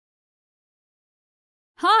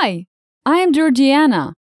Hi, I am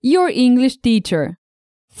Georgiana, your English teacher.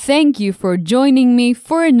 Thank you for joining me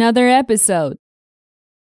for another episode.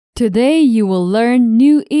 Today you will learn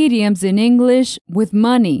new idioms in English with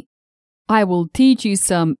money. I will teach you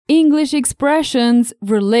some English expressions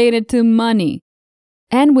related to money.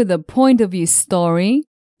 And with a point of view story,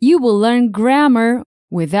 you will learn grammar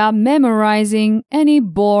without memorizing any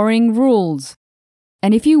boring rules.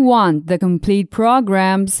 And if you want the complete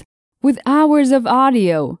programs with hours of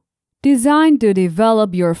audio designed to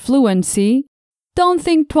develop your fluency, don't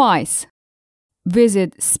think twice.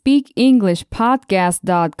 Visit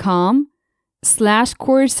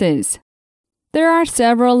speakenglishpodcast.com/courses. There are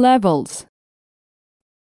several levels.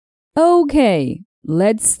 Okay,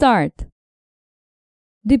 let's start.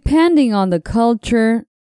 Depending on the culture,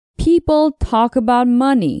 people talk about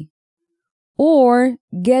money or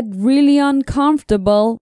get really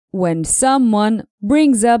uncomfortable when someone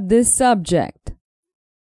brings up this subject.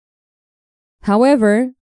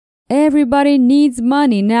 However, everybody needs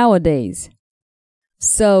money nowadays.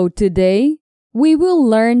 So today, we will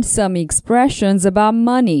learn some expressions about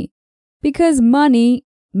money because money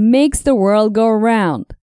makes the world go round.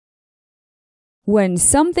 When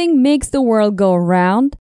something makes the world go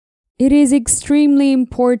round, it is extremely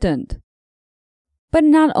important. But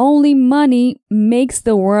not only money makes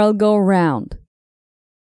the world go round.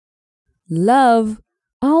 Love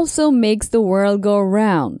also makes the world go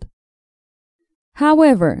round.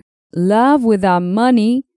 However, love without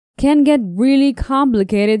money can get really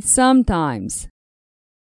complicated sometimes.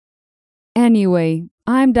 Anyway,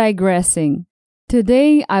 I'm digressing.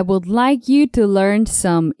 Today I would like you to learn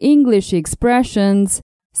some English expressions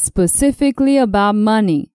specifically about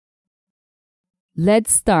money.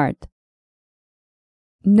 Let's start.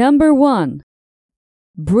 Number 1.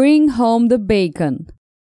 Bring home the bacon.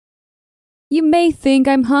 You may think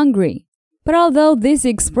I'm hungry, but although this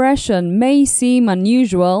expression may seem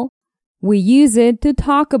unusual, we use it to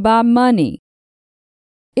talk about money.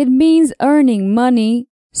 It means earning money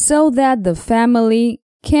so that the family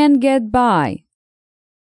can get by.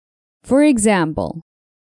 For example,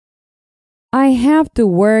 I have to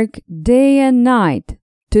work day and night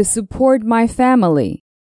to support my family.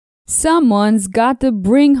 Someone's got to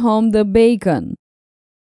bring home the bacon.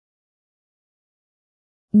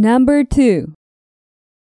 Number 2.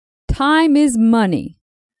 Time is money.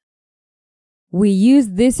 We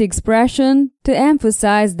use this expression to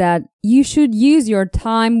emphasize that you should use your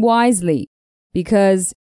time wisely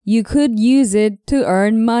because you could use it to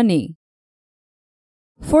earn money.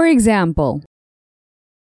 For example,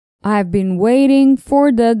 I've been waiting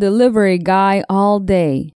for the delivery guy all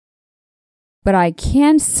day, but I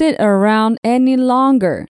can't sit around any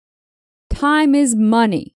longer. Time is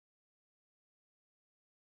money.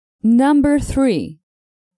 Number 3.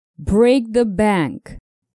 Break the bank.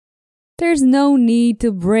 There's no need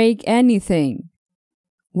to break anything.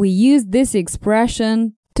 We use this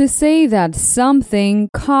expression to say that something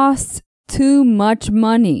costs too much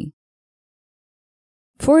money.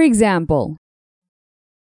 For example,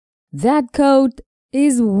 that coat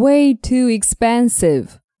is way too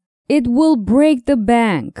expensive. It will break the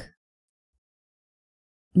bank.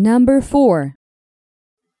 Number 4.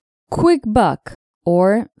 Quick buck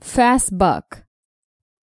or fast buck.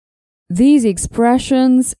 These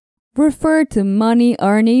expressions refer to money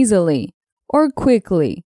earned easily or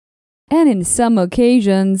quickly, and in some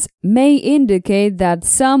occasions may indicate that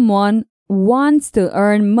someone wants to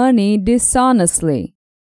earn money dishonestly.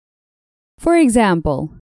 For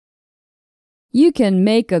example, you can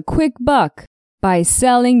make a quick buck by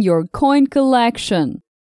selling your coin collection.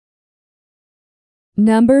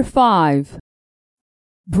 Number 5.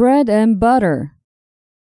 Bread and butter.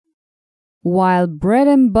 While bread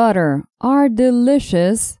and butter are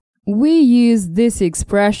delicious, we use this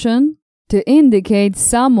expression to indicate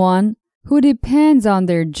someone who depends on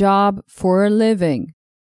their job for a living.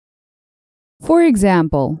 For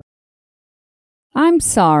example, I'm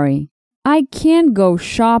sorry, I can't go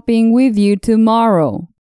shopping with you tomorrow.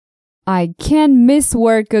 I can't miss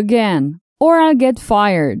work again, or I'll get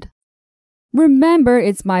fired. Remember,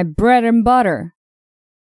 it's my bread and butter.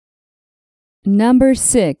 Number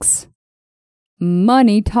 6.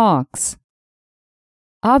 Money talks.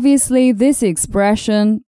 Obviously, this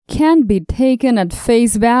expression can't be taken at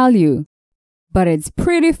face value, but it's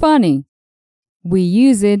pretty funny. We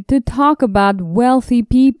use it to talk about wealthy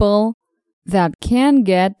people that can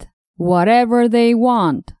get whatever they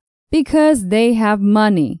want because they have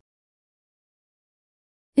money.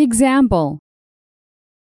 Example: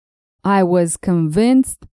 I was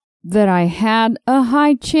convinced that I had a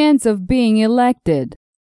high chance of being elected.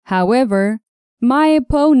 However, my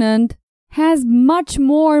opponent has much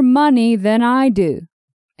more money than I do.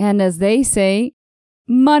 And as they say,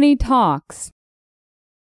 money talks.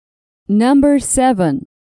 Number 7.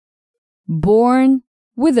 Born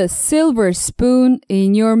with a silver spoon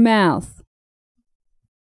in your mouth.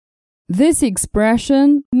 This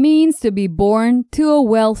expression means to be born to a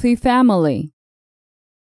wealthy family.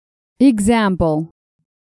 Example: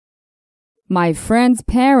 my friend's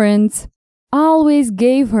parents always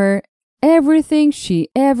gave her everything she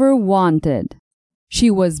ever wanted.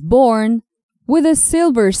 She was born with a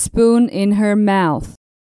silver spoon in her mouth.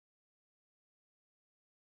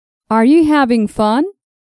 Are you having fun?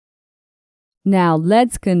 Now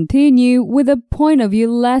let's continue with a point of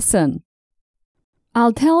view lesson.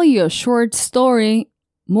 I'll tell you a short story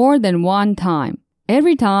more than one time.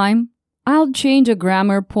 Every time, I'll change a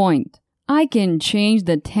grammar point. I can change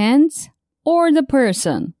the tense or the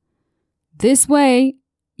person. This way,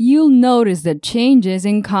 you'll notice the changes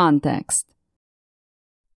in context.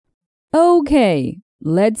 Okay,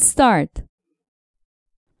 let's start.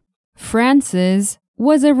 Francis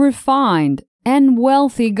was a refined and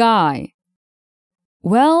wealthy guy.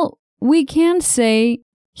 Well, we can't say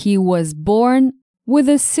he was born with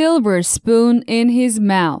a silver spoon in his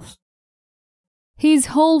mouth. His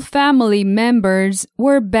whole family members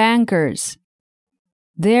were bankers.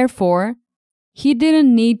 Therefore, he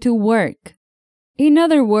didn't need to work. In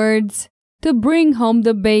other words, to bring home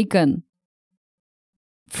the bacon.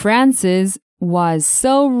 Francis was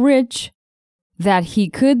so rich that he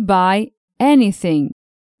could buy anything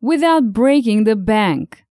without breaking the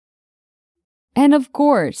bank. And of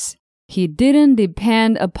course, he didn't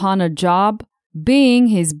depend upon a job being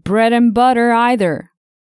his bread and butter either.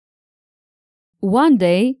 One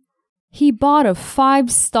day, he bought a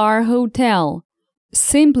 5-star hotel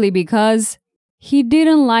simply because he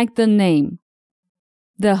didn't like the name.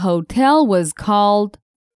 The hotel was called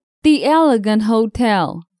the Elegant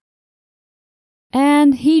Hotel,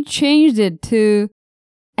 and he changed it to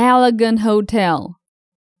Elegant Hotel.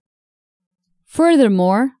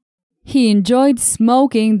 Furthermore, he enjoyed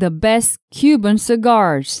smoking the best Cuban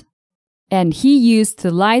cigars, and he used to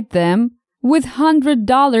light them with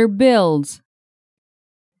 $100 bills.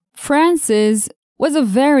 Francis was a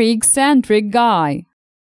very eccentric guy.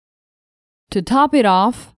 To top it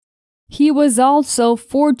off, he was also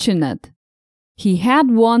fortunate. He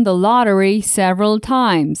had won the lottery several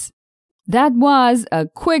times. That was a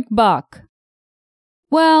quick buck.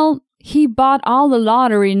 Well, he bought all the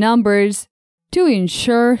lottery numbers to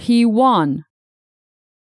ensure he won.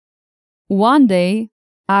 One day,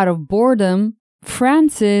 out of boredom,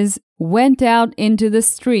 Francis went out into the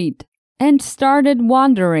street and started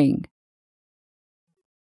wandering.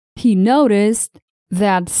 He noticed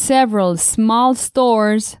that several small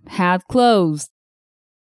stores had closed.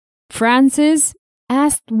 Francis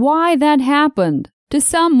asked why that happened to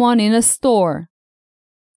someone in a store.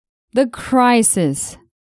 The crisis.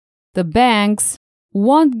 The banks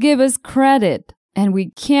won't give us credit, and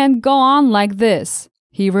we can't go on like this,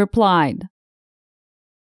 he replied.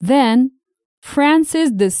 Then,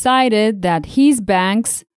 Francis decided that his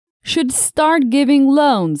banks should start giving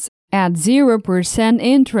loans at 0%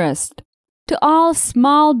 interest to all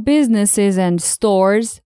small businesses and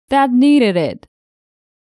stores that needed it.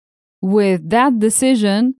 With that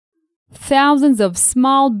decision, thousands of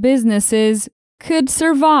small businesses could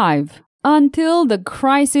survive until the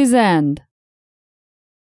crisis end.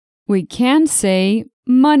 We can say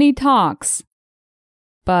money talks,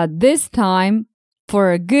 but this time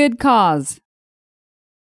for a good cause.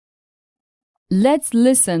 Let's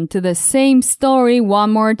listen to the same story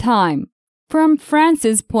one more time, from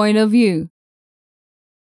Francis' point of view.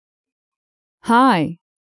 Hi,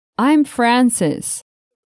 I'm Francis.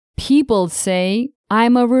 People say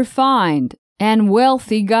I'm a refined and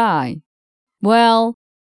wealthy guy. Well,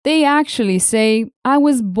 they actually say I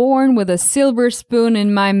was born with a silver spoon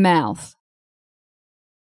in my mouth.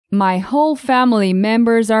 My whole family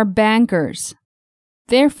members are bankers.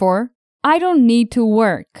 Therefore, I don't need to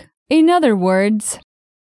work. In other words,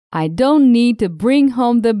 I don't need to bring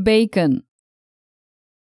home the bacon.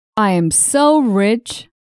 I am so rich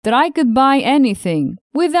that I could buy anything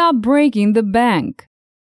without breaking the bank.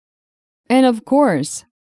 And of course,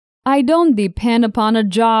 I don't depend upon a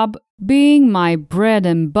job being my bread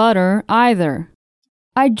and butter either.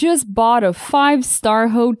 I just bought a 5-star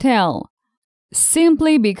hotel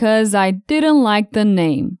simply because I didn't like the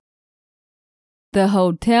name. The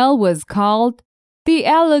hotel was called the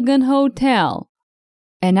Elegant Hotel,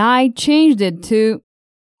 and I changed it to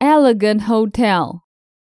Elegant Hotel.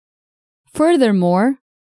 Furthermore,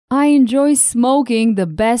 I enjoy smoking the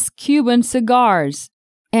best Cuban cigars,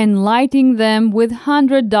 and lighting them with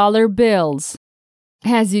 $100 bills.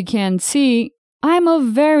 As you can see, I'm a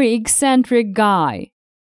very eccentric guy.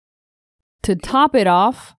 To top it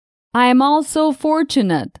off, I am also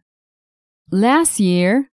fortunate. Last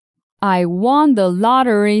year, I won the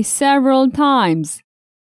lottery several times.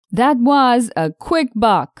 That was a quick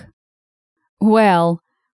buck. Well,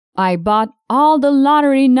 I bought all the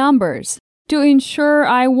lottery numbers to ensure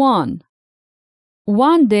I won.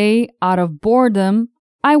 One day, out of boredom,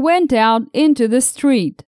 I went out into the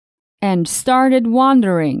street and started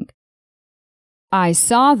wandering. I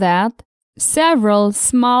saw that several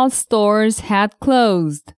small stores had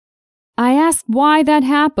closed. I asked why that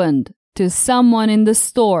happened to someone in the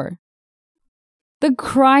store. The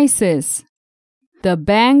crisis. The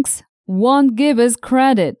banks won't give us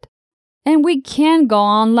credit, and we can't go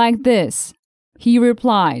on like this, he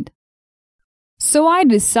replied. So I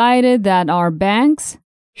decided that our banks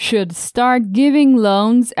should start giving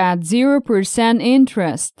loans at 0%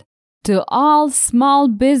 interest to all small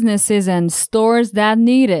businesses and stores that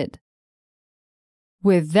need it.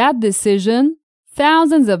 With that decision,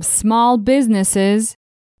 thousands of small businesses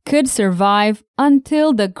could survive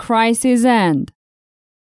until the crisis ends.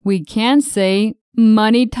 We can say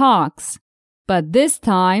money talks, but this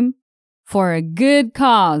time for a good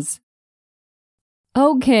cause.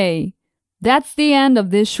 Okay, that's the end of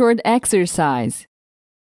this short exercise.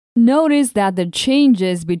 Notice that the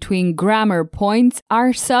changes between grammar points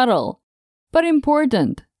are subtle, but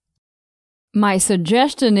important. My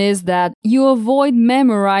suggestion is that you avoid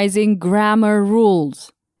memorizing grammar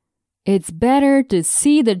rules. It's better to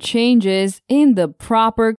see the changes in the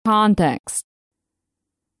proper context.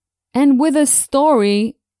 And with a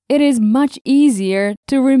story, it is much easier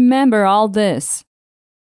to remember all this.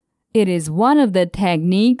 It is one of the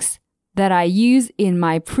techniques that I use in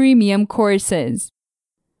my premium courses.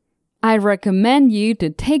 I recommend you to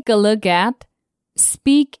take a look at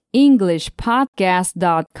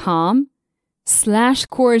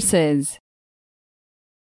speakenglishpodcast.com/courses.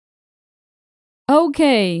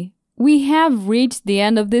 Okay, we have reached the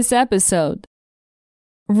end of this episode.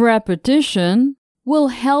 Repetition will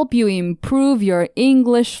help you improve your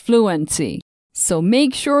English fluency, so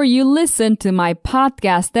make sure you listen to my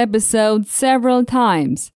podcast episode several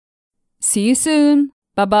times. See you soon.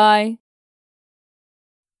 Bye-bye.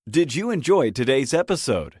 Did you enjoy today's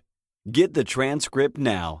episode? Get the transcript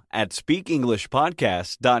now at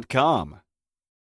speakenglishpodcast.com.